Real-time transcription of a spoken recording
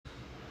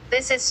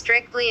This is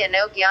strictly a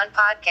No Gyan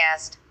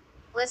podcast.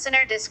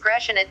 Listener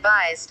discretion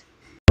advised.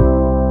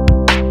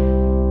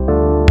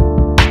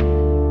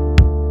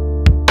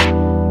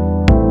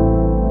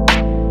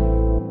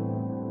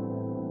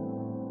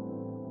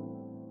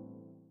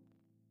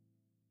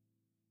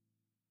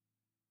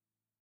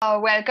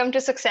 Welcome to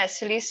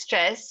Successfully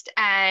Stressed.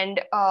 And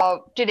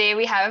today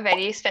we have a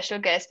very special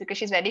guest because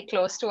she's very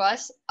close to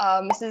us,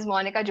 Mrs.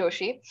 Monica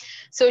Joshi.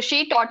 So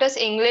she taught us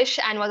English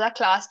and was our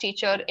class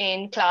teacher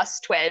in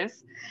class 12.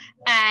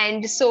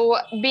 And so,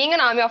 being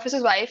an army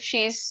officer's wife,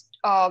 she's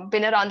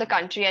been around the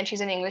country and she's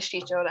an English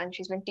teacher and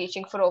she's been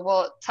teaching for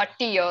over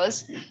 30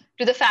 years.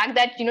 To the fact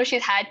that,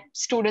 she's had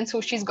students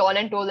who she's gone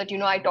and told that,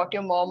 I taught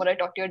your mom or I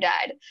taught your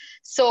dad.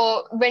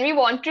 So, when we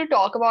want to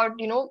talk about,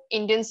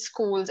 Indian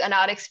schools and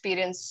our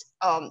experience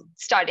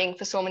studying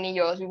for so many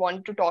years, we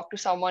wanted to talk to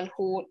someone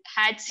who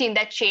had seen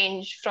that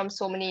change from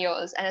so many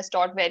years and has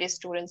taught various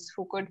students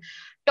who could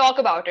talk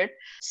about it.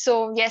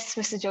 So, yes,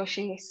 Mr.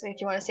 Joshi, so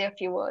if you want to say a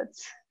few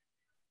words.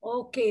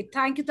 Okay,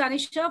 thank you,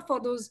 Tanisha, for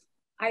those,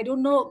 I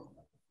don't know,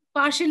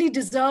 partially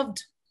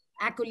deserved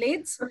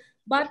accolades.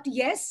 But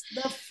yes,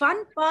 the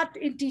fun part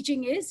in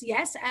teaching is,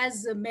 yes,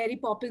 as Mary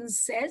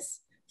Poppins says,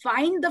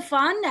 find the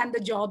fun and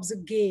the job's a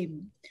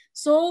game.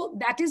 So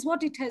that is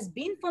what it has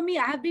been for me.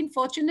 I have been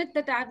fortunate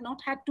that I have not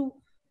had to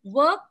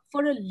work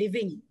for a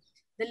living.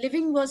 The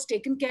living was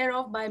taken care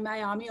of by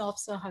my army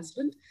officer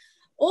husband.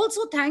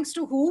 Also, thanks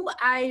to whom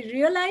I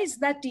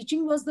realized that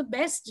teaching was the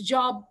best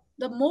job,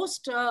 the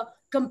most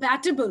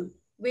compatible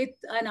with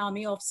an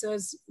army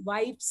officer's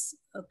wife's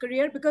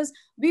career, because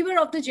we were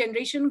of the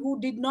generation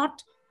who did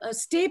not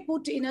stay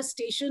put in a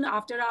station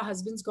after our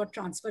husbands got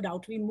transferred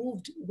out. We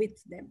moved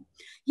with them.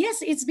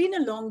 Yes, it's been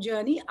a long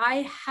journey.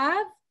 I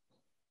have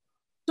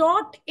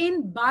taught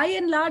in, by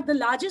and large, the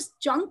largest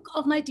chunk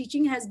of my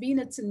teaching has been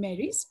at St.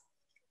 Mary's.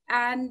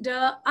 And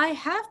I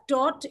have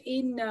taught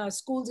in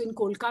schools in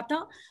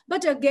Kolkata.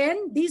 But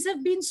again, these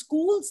have been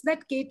schools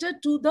that cater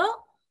to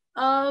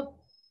the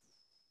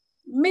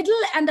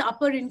middle and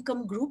upper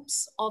income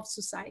groups of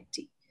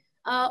society.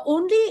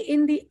 Only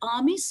in the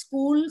army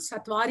school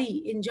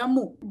Satwari in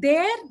Jammu,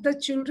 there the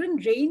children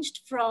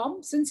ranged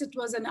from, since it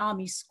was an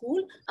army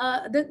school,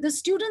 the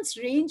students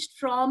ranged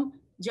from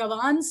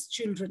Jawan's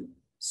children,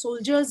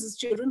 soldiers'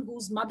 children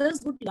whose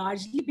mothers would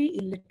largely be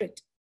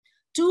illiterate,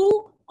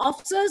 to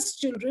officers'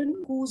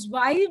 children whose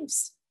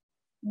wives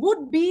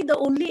would be the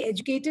only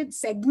educated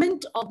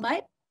segment of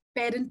my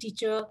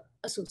parent-teacher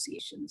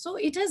association. So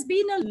it has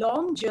been a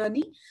long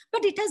journey,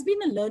 but it has been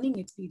a learning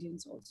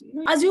experience also.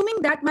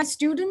 Assuming that my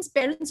students'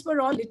 parents were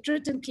all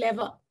literate and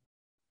clever,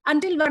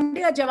 until one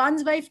day a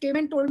Jawan's wife came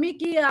and told me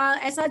कि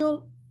ऐसा जो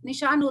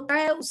निशान होता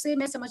है उससे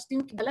मैं समझती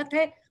हूँ कि गलत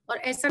है और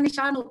ऐसा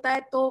निशान होता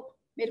है तो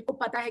मेरे को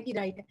पता है कि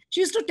right है.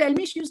 She used to tell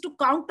me, she used to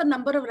count the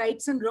number of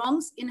rights and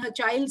wrongs in her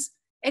child's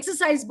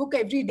exercise book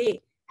every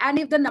day. And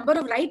if the number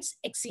of rights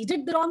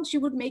exceeded the wrongs, she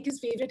would make his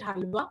favorite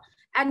halwa.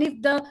 And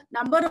if the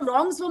number of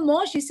wrongs were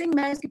more, she's saying,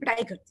 "Main iski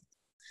pitai karti."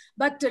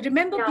 But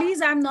remember,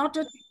 please, I'm not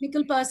a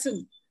technical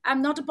person.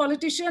 I'm not a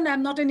politician.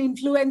 I'm not an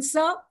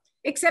influencer,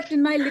 except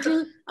in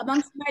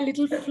amongst my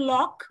little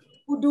flock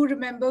who do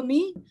remember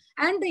me.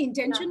 And the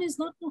intention is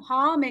not to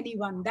harm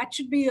anyone. That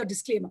should be a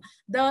disclaimer.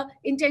 The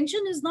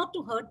intention is not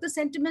to hurt the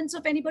sentiments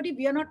of anybody.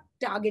 We are not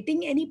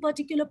targeting any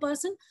particular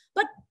person.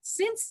 But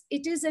since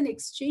it is an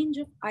exchange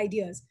of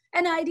ideas,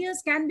 and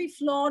ideas can be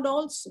flawed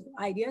also.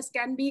 Ideas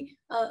can be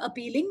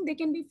appealing. They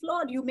can be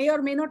flawed. You may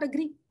or may not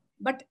agree.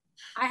 But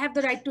I have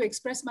the right to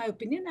express my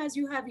opinion as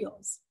you have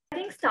yours. I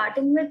think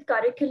starting with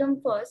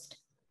curriculum first,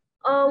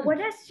 what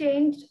has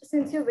changed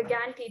since you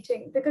began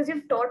teaching? Because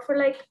you've taught for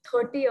like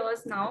 30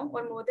 years now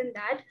or more than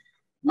that.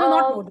 No,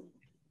 not more than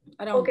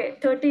around. Okay,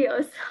 30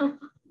 years.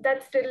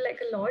 That's still like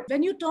a lot.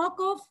 When you talk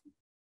of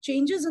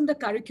changes in the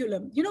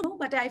curriculum,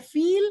 but I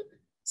feel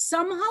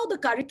somehow the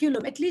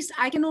curriculum, at least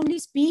I can only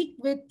speak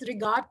with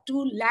regard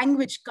to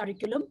language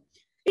curriculum,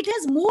 it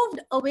has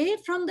moved away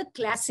from the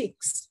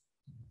classics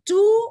to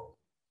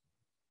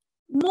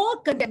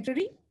more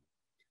contemporary,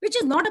 which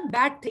is not a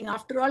bad thing.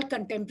 After all,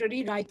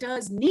 contemporary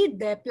writers need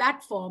their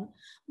platform.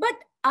 But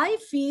I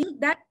feel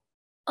that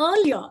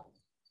earlier,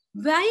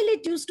 while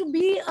it used to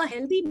be a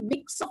healthy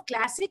mix of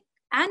classic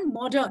and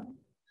modern,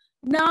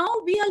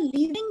 now we are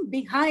leaving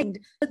behind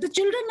that the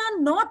children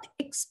are not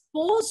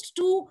exposed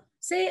to,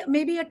 say,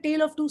 maybe A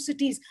Tale of Two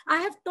Cities. I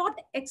have taught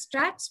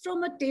extracts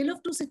from A Tale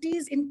of Two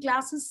Cities in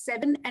classes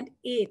 7 and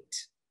 8.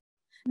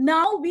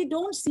 Now we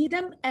don't see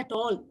them at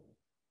all.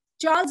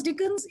 Charles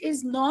Dickens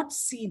is not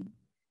seen.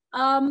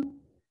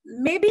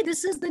 Maybe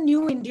this is the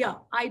new India.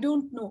 I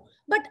don't know.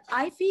 But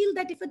I feel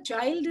that if a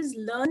child is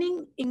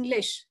learning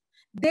English,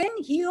 then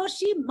he or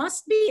she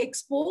must be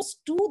exposed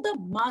to the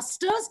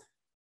masters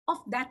of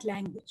that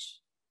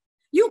language.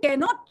 You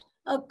cannot,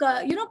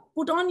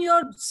 put on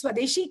your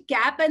Swadeshi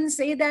cap and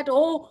say that,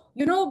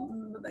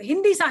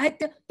 Hindi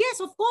Sahitya. Yes,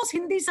 of course,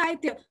 Hindi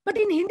Sahitya. But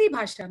in Hindi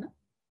Bhasha,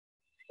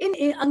 in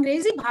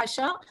Angrezi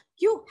Bhasha,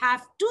 you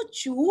have to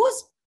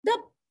choose the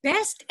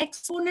best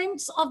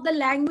exponents of the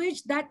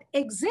language that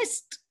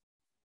exist.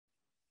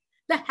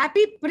 The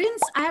Happy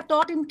Prince I have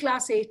taught in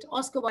class 8,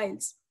 Oscar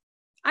Wilde's.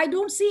 I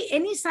don't see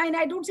any sign,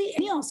 I don't see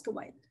any Oscar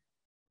Wilde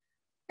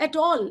at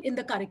all in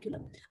the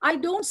curriculum. I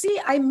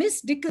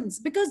miss Dickens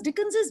because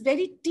Dickens is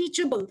very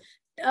teachable.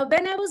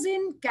 When I was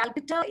in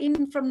Calcutta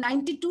from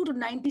 92 to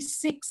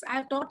 96, I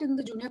have taught in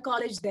the junior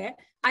college there,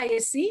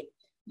 ISC.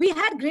 We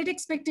had Great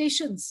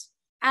Expectations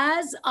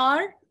as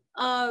our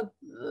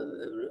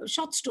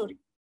short story.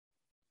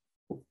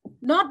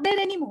 Not there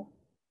anymore.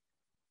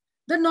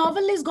 The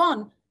novel is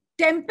gone.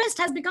 Tempest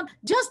has become,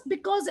 just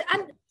because,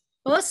 and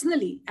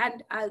personally,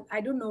 and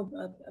I don't know,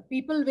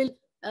 people will,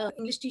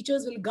 English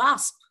teachers will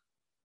gasp.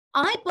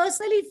 I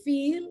personally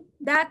feel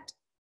that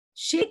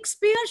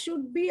Shakespeare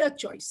should be a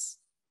choice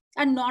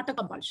and not a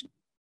compulsion.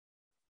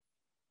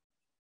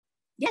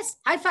 Yes,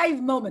 high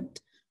five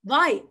moment.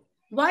 Why?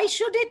 Why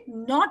should it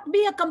not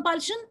be a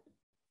compulsion?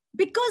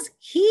 Because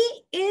he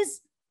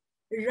is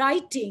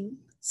writing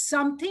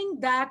something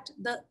that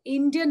the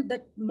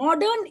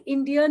modern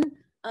Indian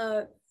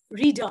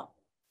reader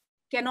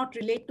cannot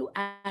relate to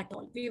at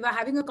all. We were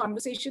having a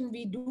conversation,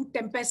 we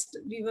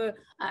were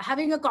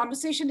having a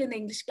conversation in the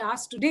English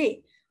class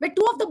today, where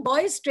two of the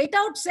boys straight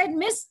out said,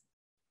 Miss,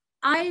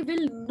 I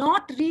will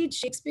not read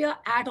Shakespeare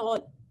at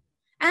all.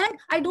 And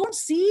I don't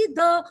see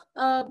the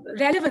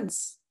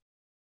relevance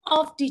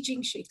of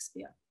teaching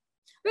Shakespeare.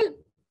 Well,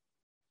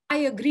 I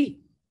agree.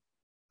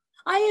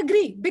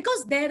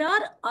 Because there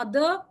are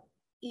other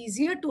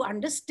easier to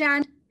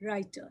understand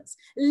writers.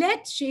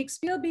 Let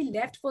Shakespeare be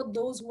left for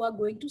those who are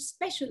going to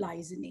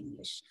specialize in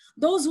English.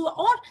 Those who,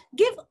 or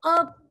give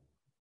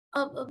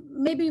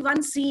maybe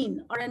one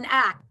scene or an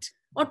act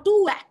or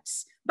two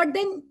acts, but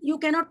then you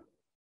cannot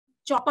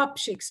chop up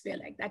Shakespeare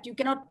like that. You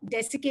cannot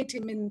desiccate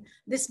him in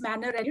this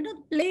manner. And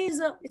the play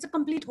it's a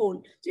complete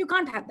whole. So you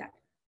can't have that.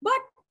 But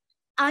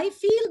I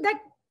feel that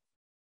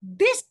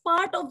this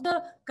part of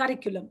the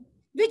curriculum,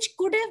 which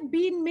could have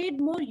been made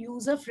more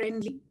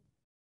user-friendly.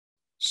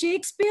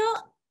 Shakespeare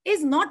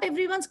is not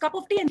everyone's cup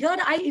of tea, and here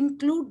I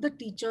include the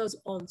teachers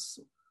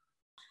also.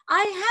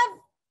 I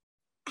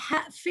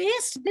have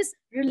faced this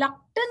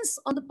reluctance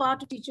on the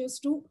part of teachers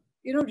to,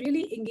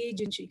 really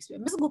engage in Shakespeare.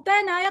 Ms. Gupta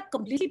and I are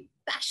completely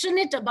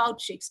passionate about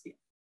Shakespeare.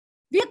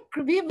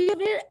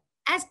 We're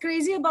as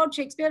crazy about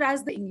Shakespeare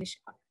as the English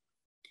are.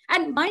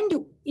 And mind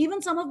you,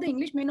 even some of the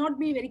English may not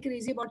be very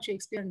crazy about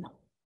Shakespeare now.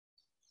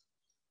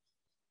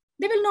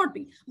 They will not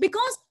be,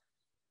 because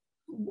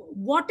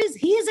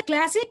he is a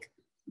classic.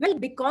 Well,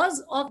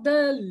 because of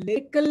the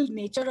lyrical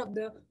nature of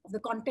the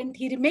content,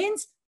 he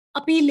remains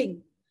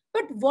appealing.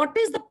 But what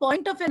is the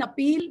point of an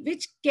appeal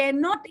which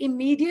cannot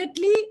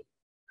immediately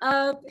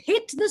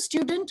hit the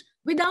student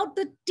without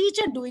the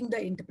teacher doing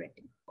the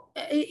interpreting?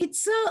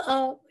 It's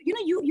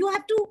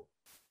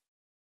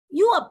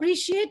you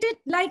appreciate it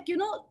like,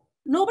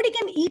 nobody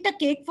can eat a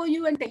cake for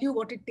you and tell you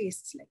what it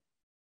tastes like.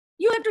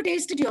 You have to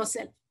taste it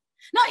yourself.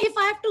 Now, if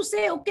I have to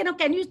say, okay, now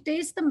can you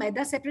taste the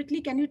maida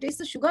separately? Can you taste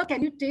the sugar?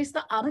 Can you taste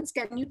the almonds?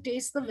 Can you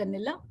taste the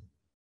vanilla?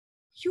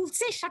 You'll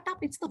say, shut up,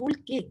 it's the whole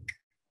cake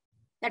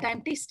that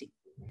I'm tasting.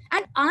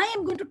 And I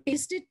am going to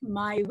taste it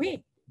my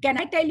way. Can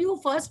I tell you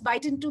first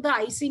bite into the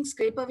icing,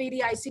 scrape away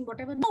the icing,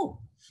 whatever?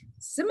 No.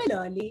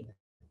 Similarly,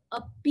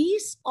 a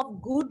piece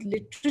of good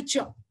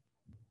literature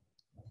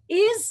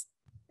is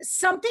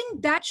something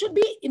that should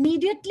be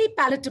immediately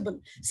palatable.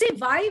 See,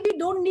 why we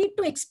don't need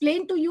to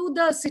explain to you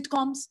the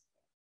sitcoms?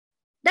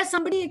 Does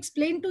somebody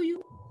explain to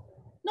you?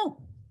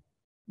 No.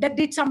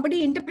 Did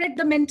somebody interpret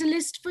The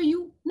Mentalist for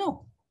you?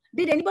 No.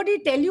 Did anybody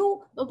tell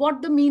you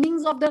what the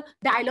meanings of the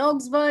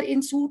dialogues were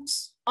in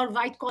Suits or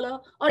White Collar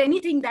or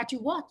anything that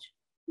you watch?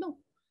 No.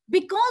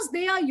 Because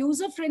they are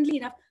user-friendly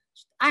enough.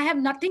 I have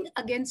nothing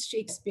against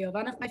Shakespeare,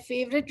 one of my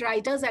favorite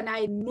writers, and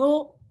I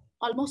know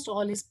almost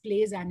all his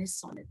plays and his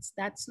sonnets.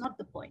 That's not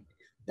the point.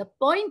 The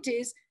point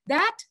is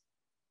that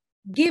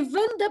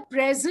given the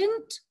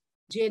present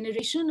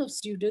generation of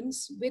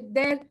students with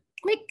their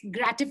quick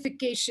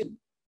gratification,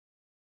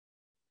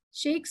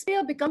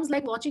 Shakespeare becomes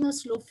like watching a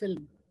slow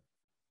film.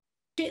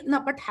 Now,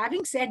 but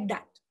having said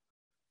that,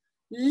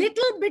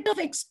 little bit of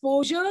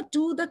exposure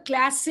to the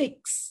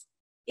classics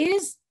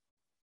is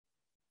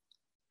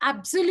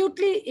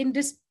absolutely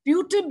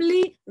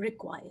indisputably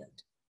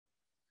required.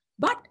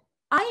 But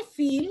I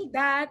feel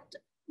that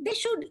they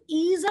should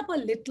ease up a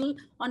little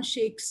on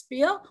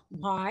Shakespeare.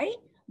 Why?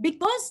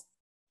 Because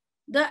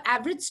the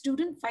average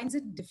student finds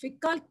it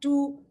difficult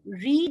to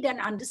read and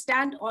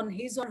understand on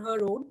his or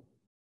her own.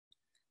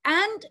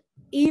 And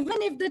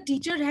even if the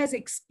teacher has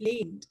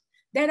explained,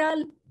 there are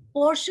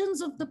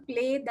portions of the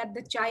play that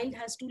the child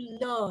has to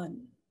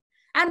learn.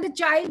 And the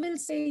child will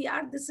say,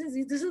 yeah, this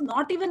is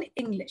not even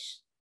English.